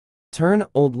Turn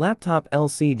old laptop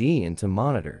LCD into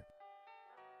monitor.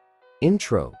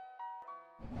 Intro.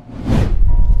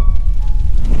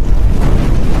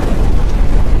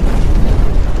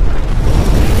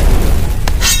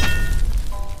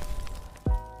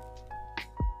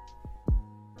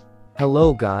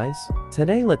 Hello guys,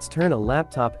 today let's turn a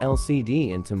laptop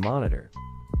LCD into monitor.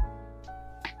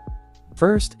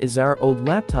 First is our old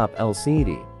laptop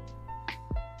LCD.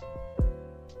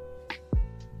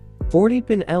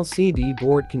 40-pin LCD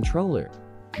board controller.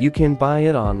 You can buy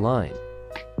it online.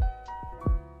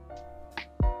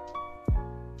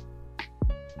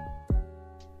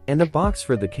 And a box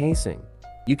for the casing.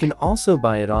 You can also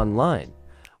buy it online,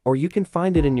 or you can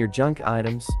find it in your junk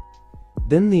items.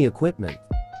 Then the equipment.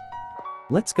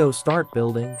 Let's go start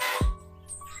building.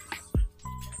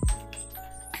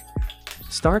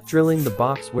 Start drilling the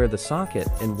box where the socket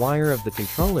and wire of the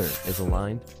controller is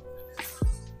aligned.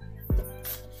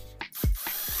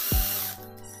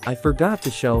 I forgot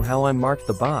to show how I marked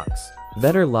the box.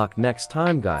 Better luck next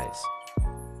time, guys.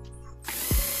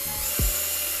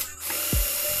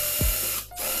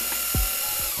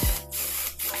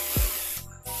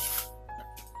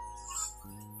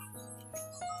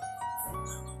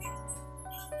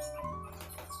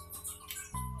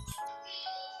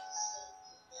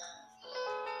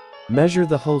 Measure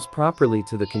the holes properly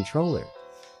to the controller.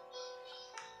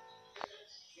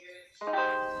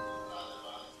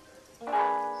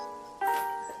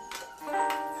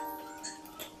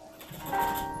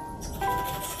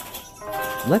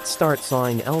 Let's start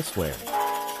sawing elsewhere.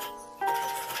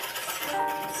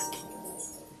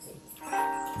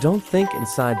 Don't think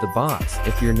inside the box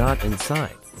if you're not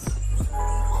inside.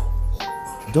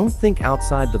 Don't think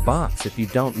outside the box if you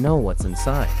don't know what's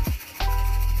inside.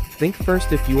 Think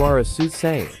first if you are a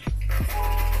soothsayer.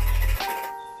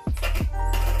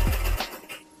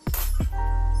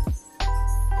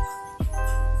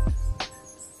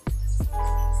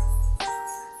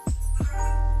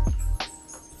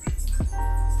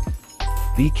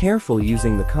 Be careful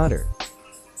using the cutter.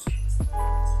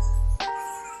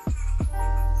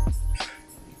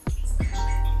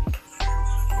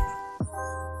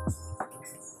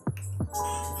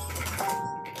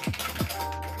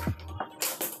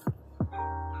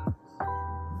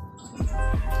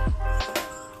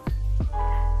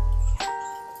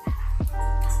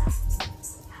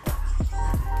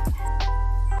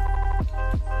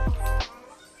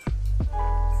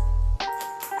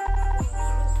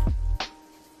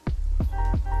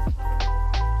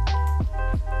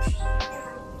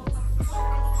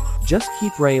 Just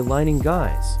keep realigning,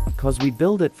 guys, cause we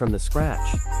build it from the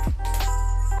scratch.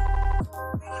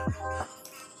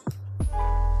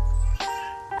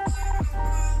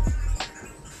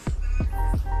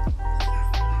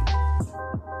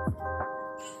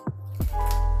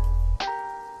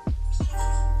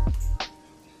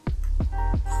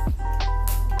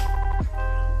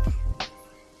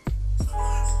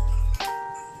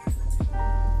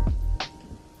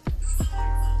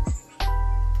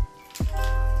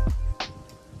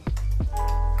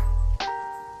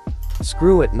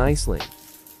 Screw it nicely.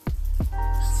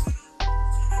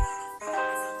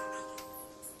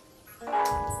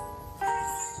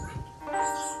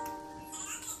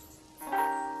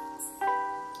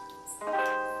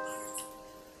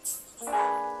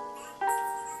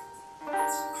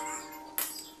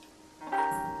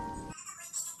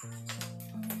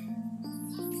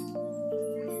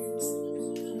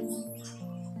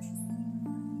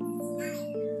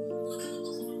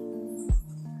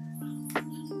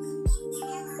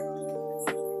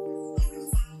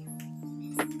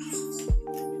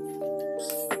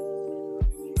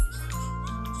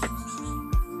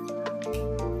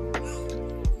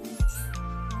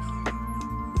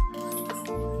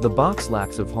 The box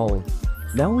lacks of hole.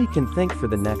 Now we can think for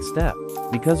the next step,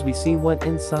 because we see what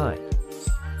inside.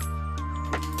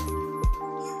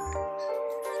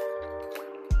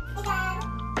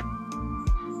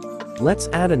 Let's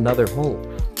add another hole.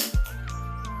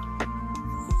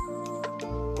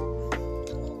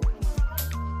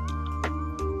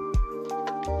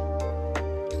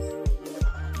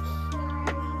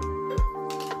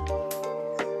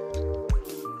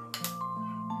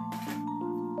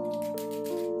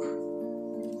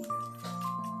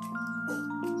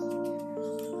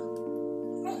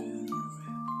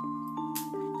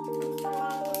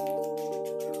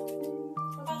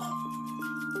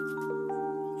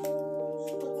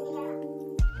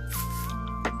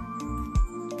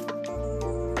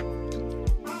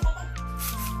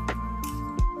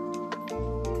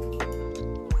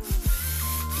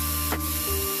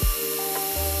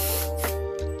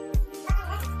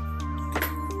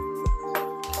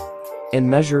 and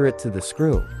measure it to the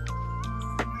screw.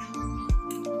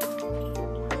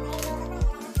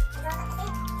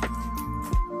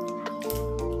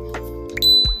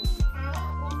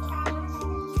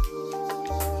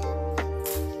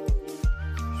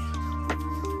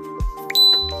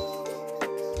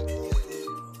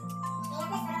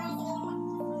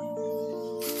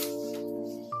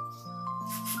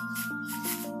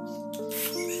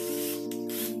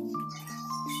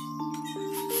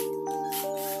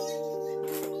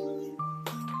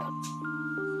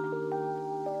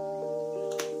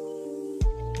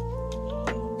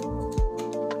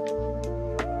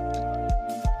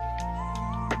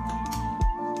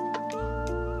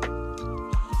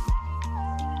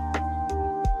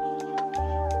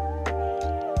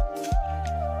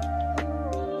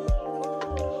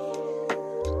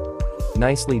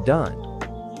 Nicely done.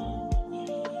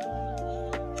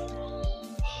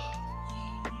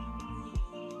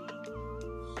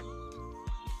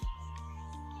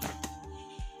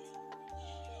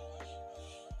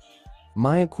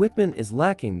 My equipment is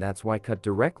lacking, that's why I cut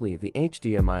directly the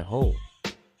HDMI hole.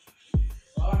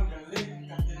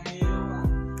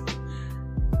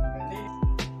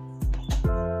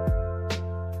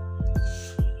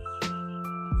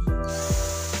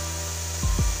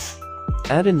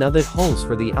 Add another holes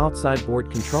for the outside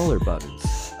board controller buttons.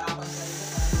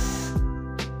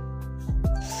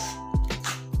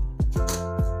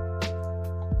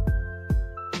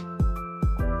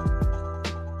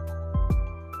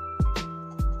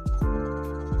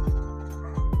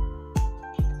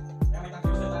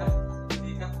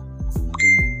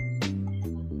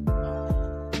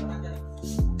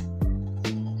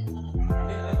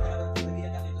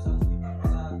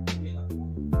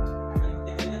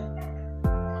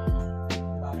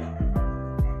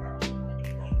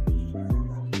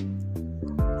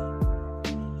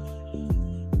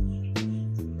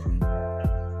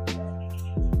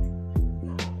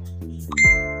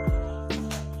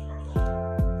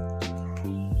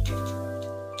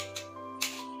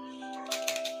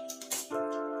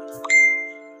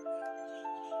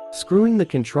 Screwing the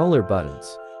controller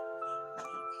buttons.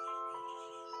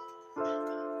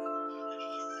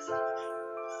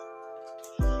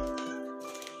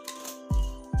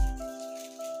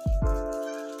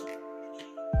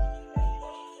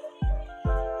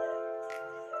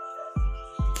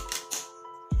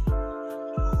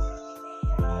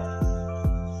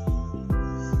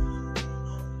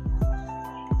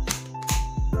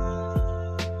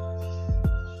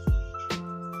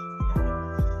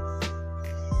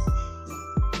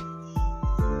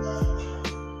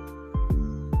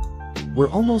 We're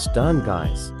almost done,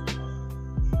 guys.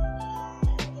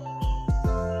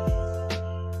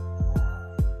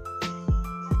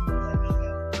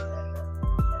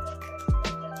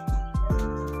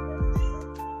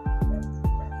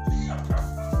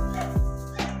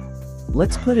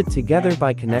 Let's put it together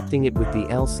by connecting it with the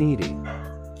LCD.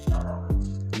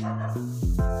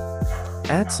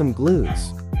 Add some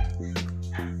glues.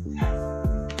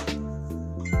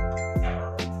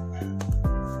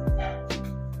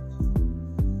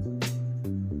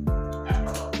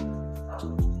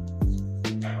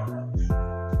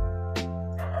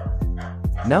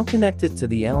 Now connect it to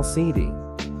the LCD.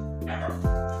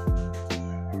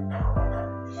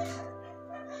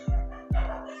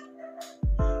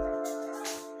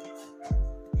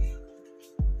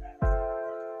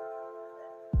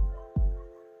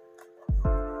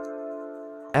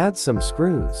 Add some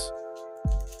screws.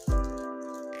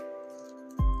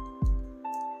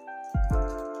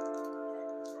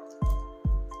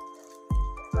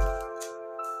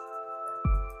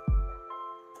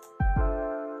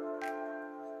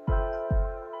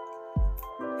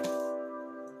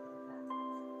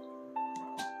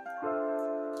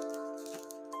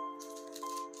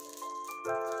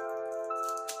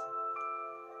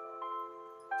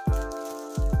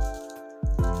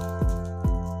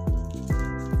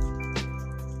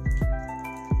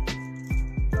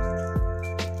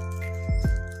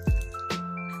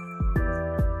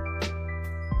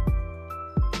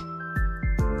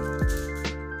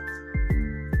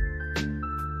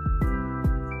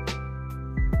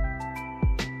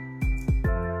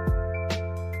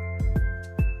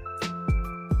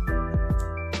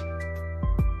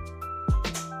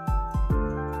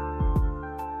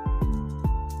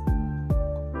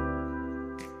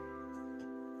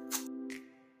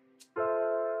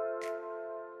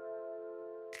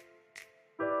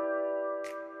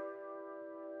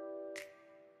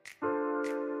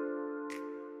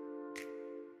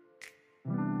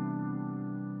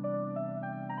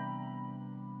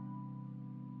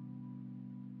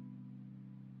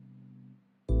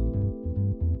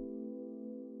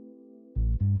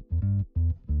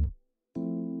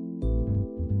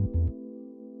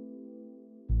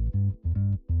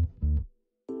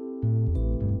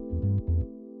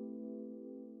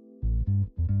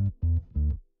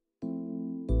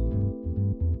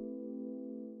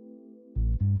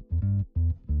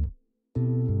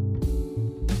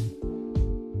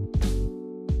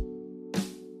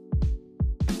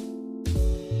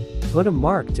 Put a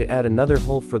mark to add another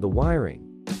hole for the wiring.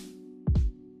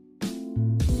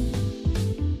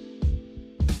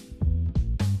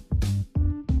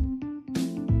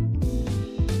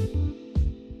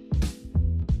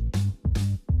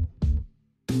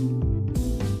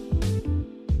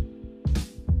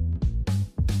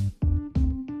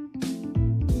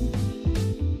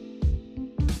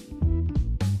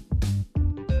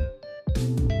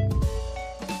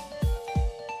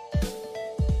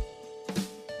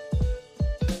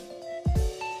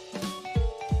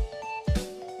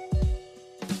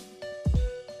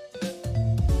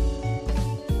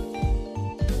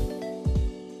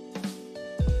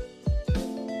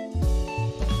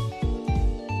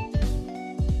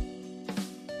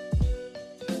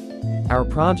 Our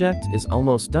project is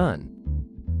almost done.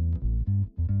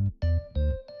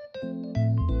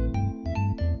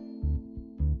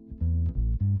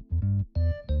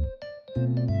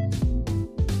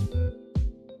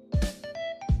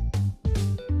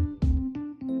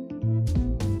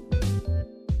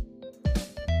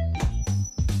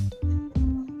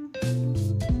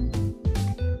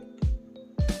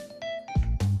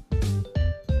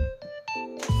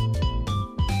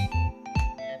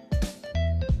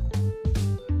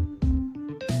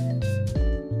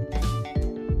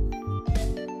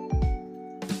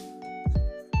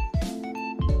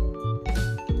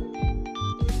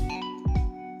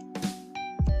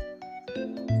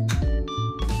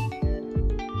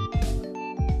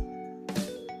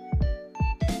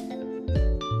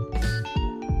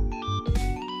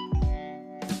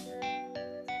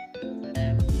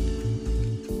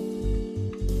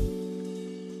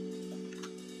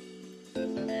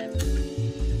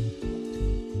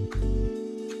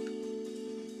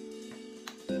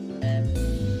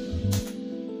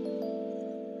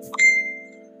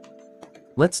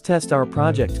 Let's test our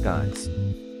project, guys.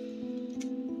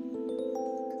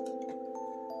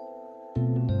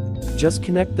 Just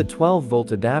connect the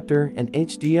 12-volt adapter and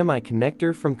HDMI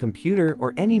connector from computer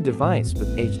or any device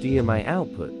with HDMI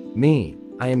output.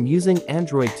 I am using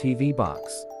Android TV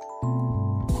box.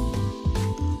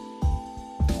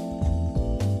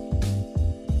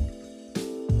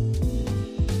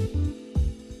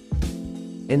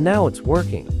 And now it's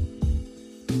working.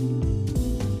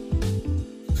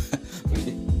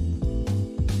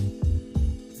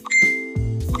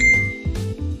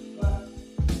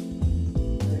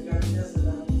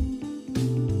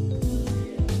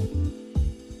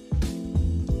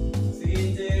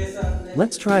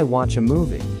 Let's try watch a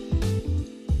movie.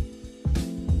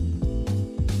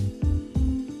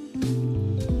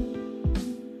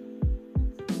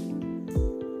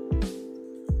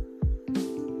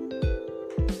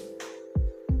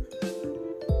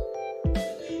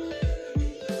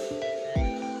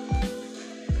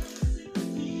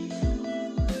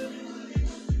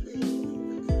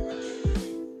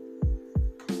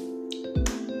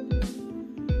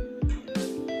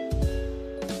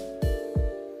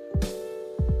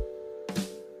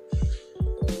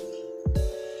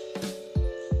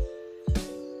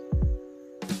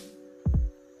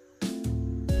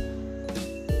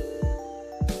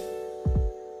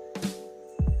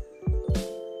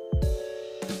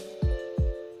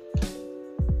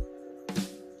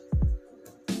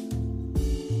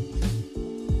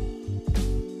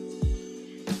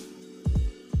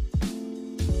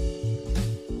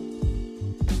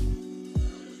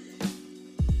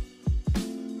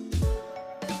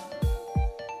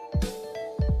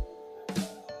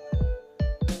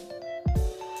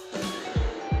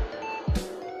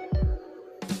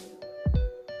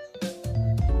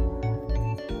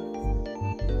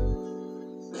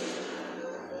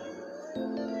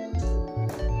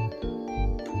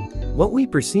 What we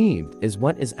perceived is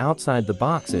what is outside the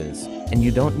box is, and you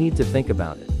don't need to think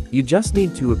about it. You just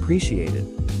need to appreciate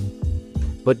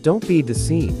it. But don't be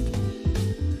deceived.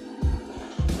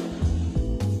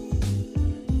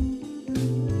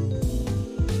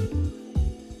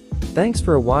 Thanks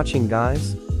for watching,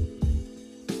 guys.